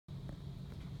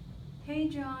Hey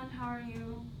John, how are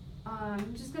you?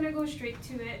 I'm just gonna go straight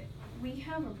to it. We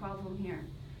have a problem here.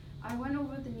 I went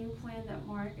over the new plan that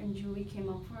Mark and Julie came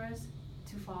up for us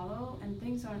to follow, and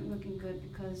things aren't looking good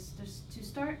because to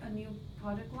start a new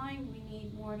product line, we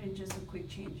need more than just a quick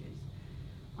changes.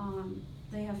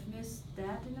 They have missed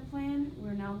that in the plan.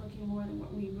 We're now looking more than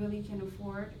what we really can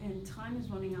afford, and time is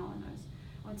running out on us.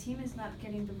 Our team is not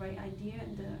getting the right idea,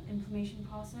 and the implementation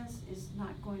process is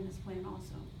not going as planned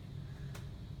also.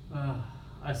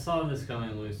 I saw this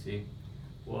coming, Lucy.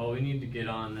 Well, we need to get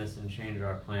on this and change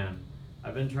our plan.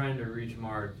 I've been trying to reach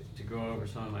Mark to go over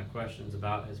some of my questions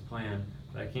about his plan,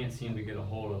 but I can't seem to get a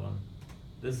hold of him.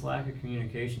 This lack of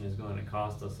communication is going to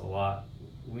cost us a lot.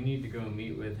 We need to go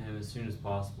meet with him as soon as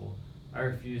possible. I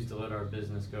refuse to let our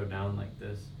business go down like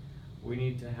this. We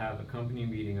need to have a company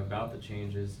meeting about the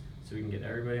changes so we can get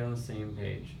everybody on the same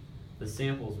page. The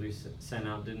samples we sent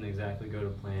out didn't exactly go to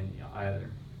plan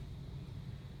either.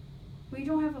 We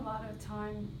don't have a lot of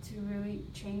time to really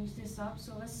change this up,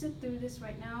 so let's sit through this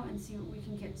right now and see what we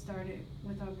can get started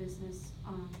with our business.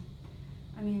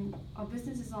 Our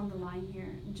business is on the line here,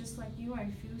 and just like you, I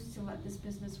refuse to let this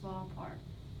business fall apart.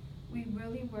 We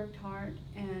really worked hard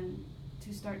and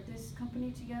to start this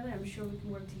company together. I'm sure we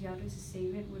can work together to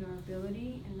save it with our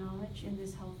ability and knowledge in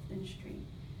this health industry.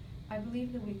 I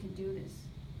believe that we can do this.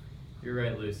 You're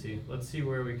right, Lucy. Let's see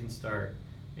where we can start.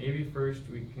 Maybe first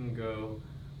we can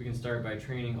start by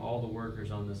training all the workers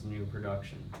on this new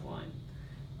production line.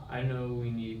 I know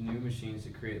we need new machines to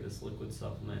create this liquid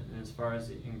supplement, and as far as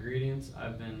the ingredients,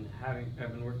 I've been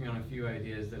working on a few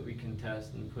ideas that we can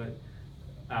test and put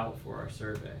out for our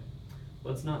survey.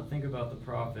 Let's not think about the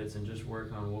profits and just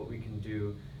work on what we can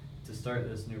do to start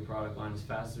this new product line as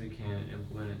fast as we can and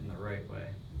implement it in the right way.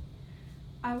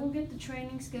 I will get the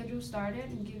training schedule started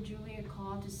and give Julie a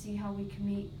call to see how we can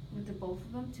meet with the both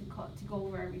of them to go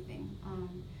over everything.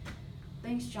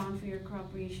 Thanks, John, for your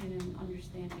cooperation and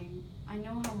understanding. I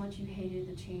know how much you hated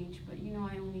the change, but you know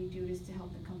I only do this to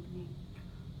help the company.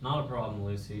 Not a problem,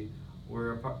 Lucy.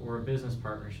 We're a business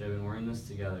partnership and we're in this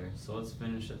together, so let's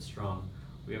finish it strong.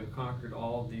 We have conquered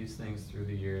all of these things through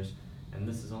the years, and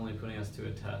this is only putting us to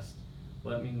a test.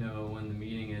 Let me know when the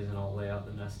meeting is and I'll lay out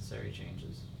the necessary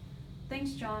changes.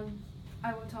 Thanks, John.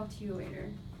 I will talk to you later.